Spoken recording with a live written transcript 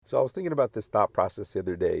So I was thinking about this thought process the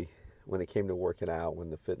other day when it came to working out, when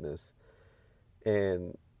the fitness.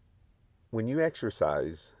 And when you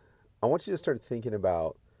exercise, I want you to start thinking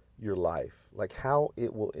about your life, like how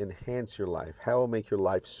it will enhance your life, how it will make your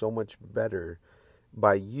life so much better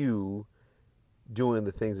by you doing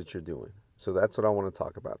the things that you're doing. So that's what I want to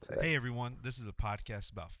talk about today. Hey everyone, this is a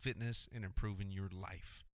podcast about fitness and improving your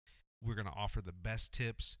life. We're going to offer the best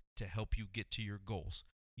tips to help you get to your goals.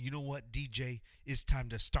 You know what, DJ? It's time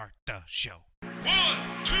to start the show. 1,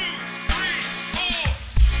 2, 3, 4.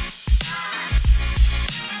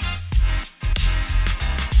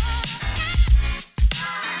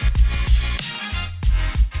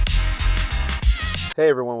 Hey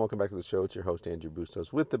everyone, welcome back to the show. It's your host Andrew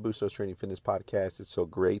Bustos with the Bustos Training Fitness Podcast. It's so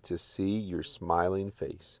great to see your smiling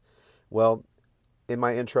face. Well, in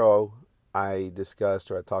my intro, I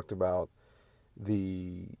talked about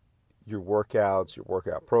your workouts, your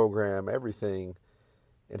workout program, everything,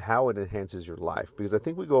 and how it enhances your life. Because I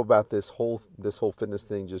think we go about this whole fitness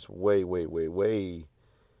thing just way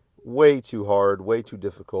too hard, way too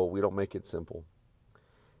difficult. We don't make it simple.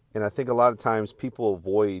 And I think a lot of times people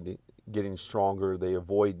avoid getting stronger. They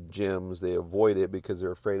avoid gyms. They avoid it because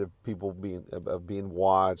they're afraid of people being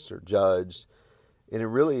watched or judged. And it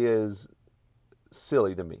really is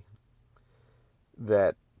silly to me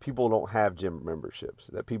that people don't have gym memberships,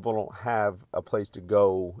 that people don't have a place to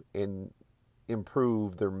go and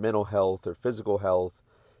improve their mental health, their physical health,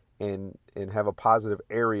 and have a positive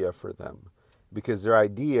area for them. Because their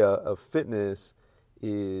idea of fitness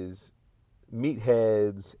is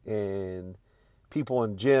meatheads and people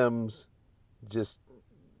in gyms just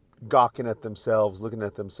gawking at themselves, looking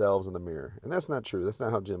at themselves in the mirror. And that's not true. That's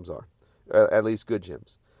not how gyms are, at least good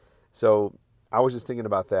gyms. So I was just thinking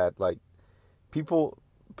about that. Like people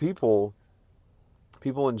in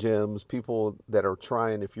gyms, people that are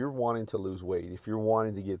trying, if you're wanting to lose weight, if you're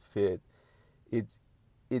wanting to get fit,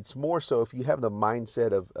 it's more so if you have the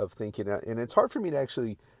mindset of thinking, and it's hard for me to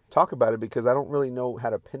actually talk about it because I don't really know how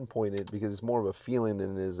to pinpoint it because it's more of a feeling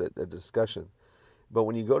than it is a discussion. But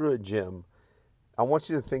when you go to a gym, I want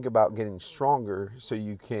you to think about getting stronger so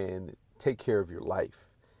you can take care of your life.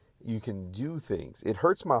 You can do things. It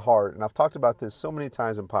hurts my heart, and I've talked about this so many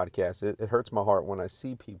times in podcasts. It hurts my heart when I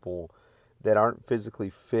see people that aren't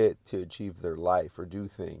physically fit to achieve their life or do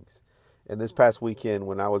things. And this past weekend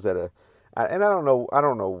when I was and I don't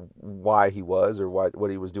know why he was or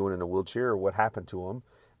what he was doing in a wheelchair or what happened to him,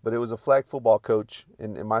 but it was a flag football coach,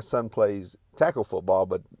 and my son plays tackle football,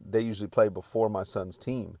 but they usually play before my son's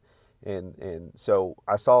team. And so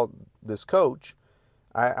I saw this coach.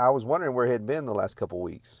 I was wondering where he had been the last couple of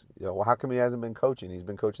weeks. Well, how come he hasn't been coaching? He's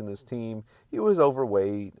been coaching this team. He was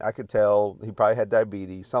overweight. I could tell he probably had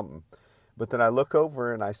diabetes, something. But then I look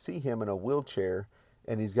over and I see him in a wheelchair,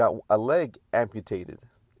 and he's got a leg amputated.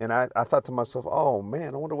 And I thought to myself, oh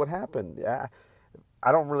man, I wonder what happened.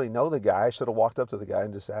 I don't really know the guy. I should have walked up to the guy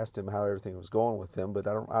and just asked him how everything was going with him, but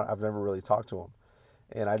I've never really talked to him.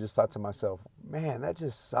 And I just thought to myself, man, that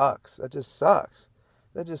just sucks. That just sucks.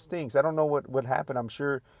 That just stinks. I don't know what happened. I'm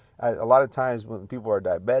sure a lot of times when people are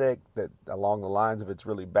diabetic, that along the lines of it's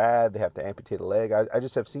really bad, they have to amputate a leg. I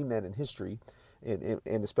just have seen that in history, and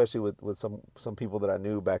especially with some people that I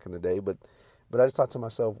knew back in the day. But I just thought to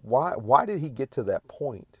myself, why did he get to that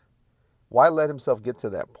point? Why let himself get to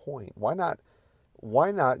that point? Why not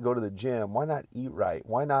go to the gym? Why not eat right?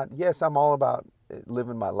 Why not? Yes, I'm all about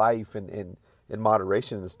living my life and in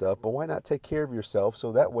moderation and stuff, but why not take care of yourself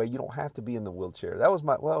so that way you don't have to be in the wheelchair? That was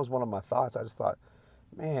one of my thoughts. I just thought,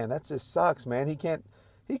 man, that just sucks, man. He can't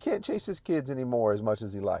chase his kids anymore as much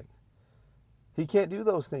as he liked. He can't do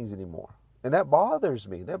those things anymore. And that bothers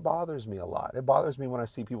me. That bothers me a lot. It bothers me when I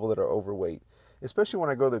see people that are overweight, especially when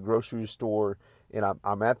I go to the grocery store and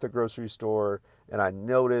I'm at the grocery store and I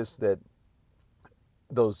notice that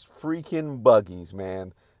those freaking buggies,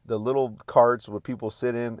 man, the little carts where people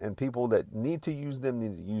sit in, and people that need to use them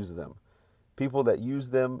need to use them. People that use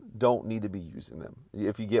them don't need to be using them,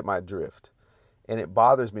 if you get my drift. And it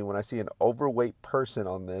bothers me when I see an overweight person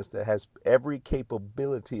on this that has every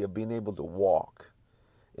capability of being able to walk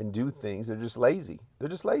and do things. They're just lazy. They're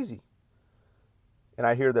just lazy. And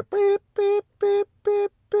I hear the beep, beep, beep,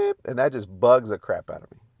 beep, beep, and that just bugs the crap out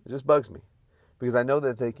of me. It just bugs me. Because I know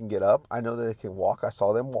that they can get up. I know that they can walk. I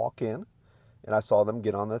saw them walk in, and I saw them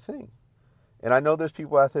get on the thing. And I know there's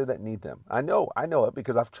people out there that need them. I know it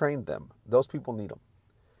because I've trained them. Those people need them.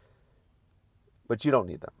 But you don't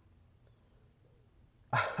need them.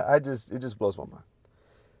 It just blows my mind.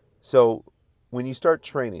 So when you start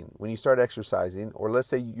training, when you start exercising, or let's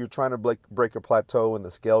say you're trying to break a plateau and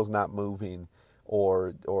the scale's not moving,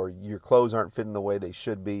 or your clothes aren't fitting the way they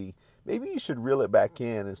should be, maybe you should reel it back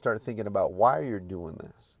in and start thinking about why you're doing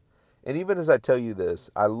this. And even as I tell you this,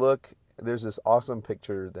 there's this awesome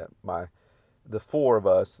picture that the four of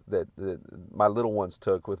us that my little ones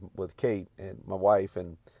took with Kate and my wife,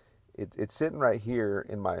 and it's sitting right here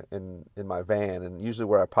in my van. And usually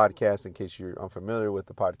where I podcast, in case you're unfamiliar with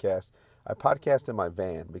the podcast, I podcast in my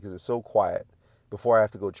van because it's so quiet before I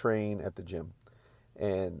have to go train at the gym.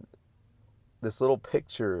 And this little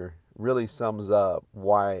picture really sums up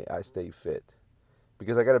why I stay fit,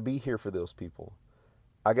 because I got to be here for those people.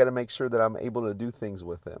 I got to make sure that I'm able to do things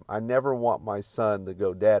with them. I never want my son to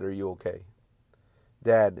go, "Dad, are you okay?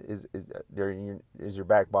 Dad, is your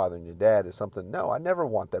back bothering you? Dad, is something?" No, I never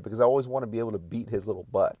want that, because I always want to be able to beat his little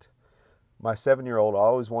butt. My 7-year-old, I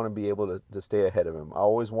always want to be able to stay ahead of him. I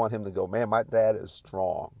always want him to go, "Man, my dad is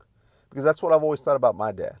strong." Because that's what I've always thought about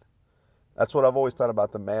my dad. That's what I've always thought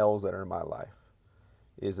about the males that are in my life,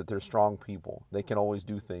 is that they're strong people. They can always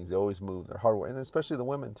do things. They always move. They're hard work, and especially the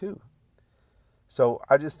women too. So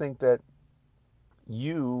I just think that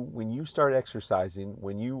when you start exercising,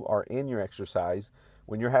 when you are in your exercise,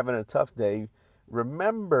 when you're having a tough day,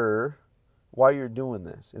 remember why you're doing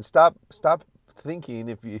this, and stop thinking,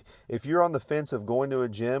 if you're on the fence of going to a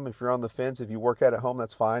gym, if you're on the fence, if you work out at home,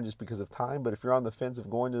 that's fine just because of time. But if you're on the fence of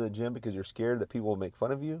going to the gym because you're scared that people will make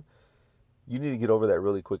fun of you, you need to get over that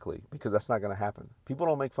really quickly, because that's not going to happen. People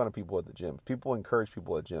don't make fun of people at the gym. People encourage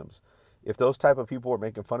people at gyms. If those type of people are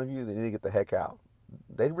making fun of you, they need to get the heck out.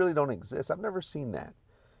 They really don't exist. I've never seen that.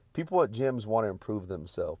 People at gyms want to improve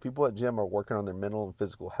themselves. People at gym are working on their mental and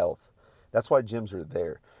physical health. That's why gyms are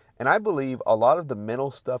there. And I believe a lot of the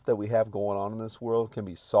mental stuff that we have going on in this world can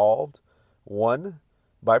be solved, one,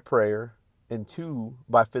 by prayer, and two,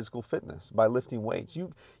 by physical fitness, by lifting weights.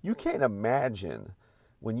 You can't imagine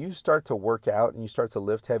when you start to work out and you start to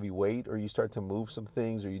lift heavy weight, or you start to move some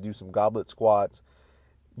things, or you do some goblet squats,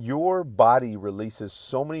 your body releases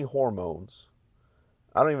so many hormones.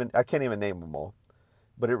 I can't even name them all,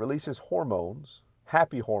 but it releases hormones,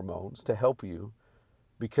 happy hormones, to help you,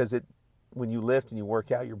 because when you lift and you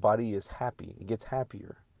work out, your body is happy. It gets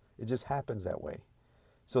happier. It just happens that way.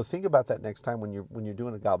 So think about that next time when you're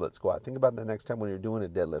doing a goblet squat. Think about that next time when you're doing a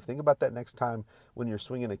deadlift. Think about that next time when you're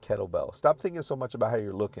swinging a kettlebell. Stop thinking so much about how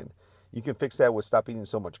you're looking. You can fix that with stop eating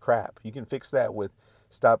so much crap. You can fix that with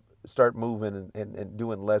start moving and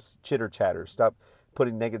doing less chitter chatter. Stop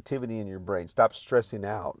putting negativity in your brain. Stop stressing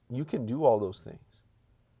out. You can do all those things.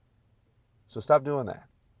 So stop doing that.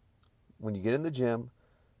 When you get in the gym,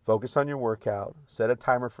 focus on your workout. Set a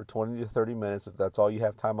timer for 20 to 30 minutes if that's all you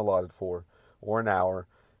have time allotted for, or an hour.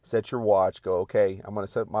 Set your watch. Go, okay, I'm going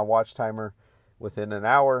to set my watch timer. Within an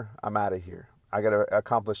hour, I'm out of here. I got to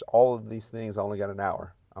accomplish all of these things. I only got an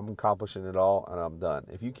hour. I'm accomplishing it all, and I'm done.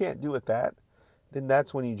 If you can't do it then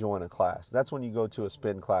that's when you join a class. That's when you go to a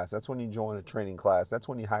spin class. That's when you join a training class. That's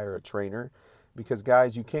when you hire a trainer. Because,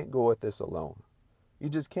 guys, you can't go at this alone. You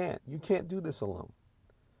just can't. You can't do this alone.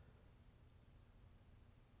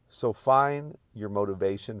 So find your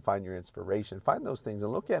motivation, find your inspiration, find those things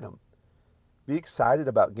and look at them. Be excited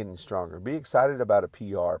about getting stronger. Be excited about a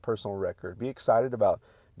PR, personal record. Be excited about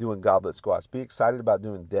doing goblet squats. Be excited about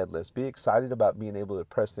doing deadlifts. Be excited about being able to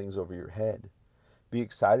press things over your head. Be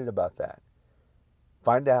excited about that.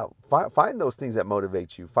 Find those things that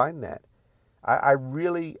motivate you. Find that.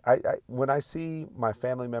 When I see my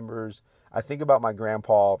family members, I think about my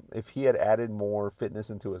grandpa. If he had added more fitness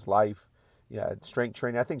into his life, yeah, strength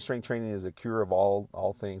training. I think strength training is a cure of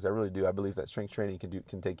all things. I really do. I believe that strength training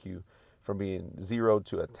can take you from being 0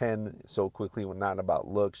 to a 10 so quickly, when not about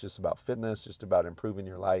looks, just about fitness, just about improving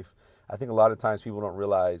your life. I think a lot of times people don't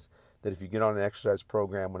realize that if you get on an exercise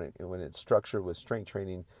program, when it's structured with strength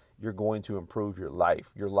training, you're going to improve your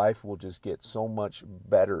life. Your life will just get so much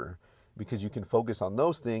better, because you can focus on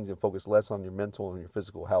those things and focus less on your mental and your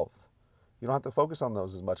physical health. You don't have to focus on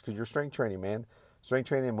those as much, because you're strength training, man. Strength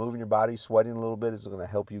training and moving your body, sweating a little bit, is going to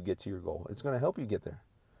help you get to your goal. It's going to help you get there.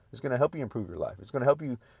 It's going to help you improve your life. It's going to help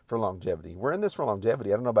you for longevity. We're in this for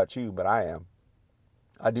longevity. I don't know about you, but I am.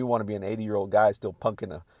 I do want to be an 80-year-old guy still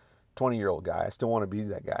punking a 20-year-old guy. I still want to be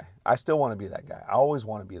that guy. I still want to be that guy. I always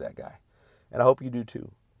want to be that guy. And I hope you do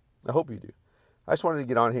too. I hope you do. I just wanted to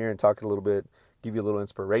get on here and talk a little bit, give you a little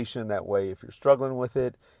inspiration. That way, if you're struggling with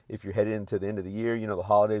it, if you're headed into the end of the year, the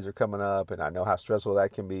holidays are coming up, and I know how stressful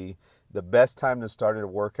that can be. The best time to start a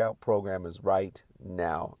workout program is right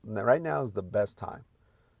now. Right now is the best time.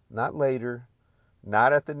 Not later,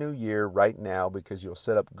 not at the new year, right now, because you'll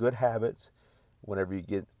set up good habits whenever you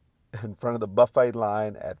get in front of the buffet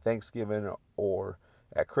line at Thanksgiving or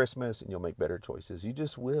at Christmas, and you'll make better choices. You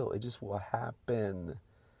just will. It just will happen.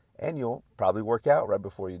 And you'll probably work out right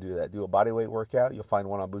before you do that. Do a body weight workout. You'll find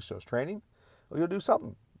one on Bustos Training, or you'll do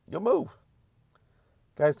something. You'll move.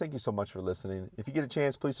 Guys, thank you so much for listening. If you get a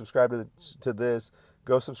chance, please subscribe to this.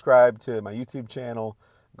 Go subscribe to my YouTube channel.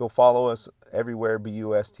 Go follow us everywhere,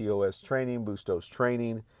 BUSTOS Training, Bustos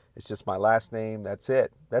Training. It's just my last name. That's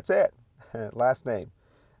it. Last name.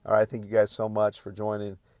 All right, thank you guys so much for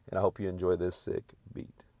joining, and I hope you enjoy this sick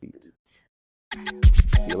beat.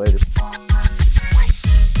 See you later.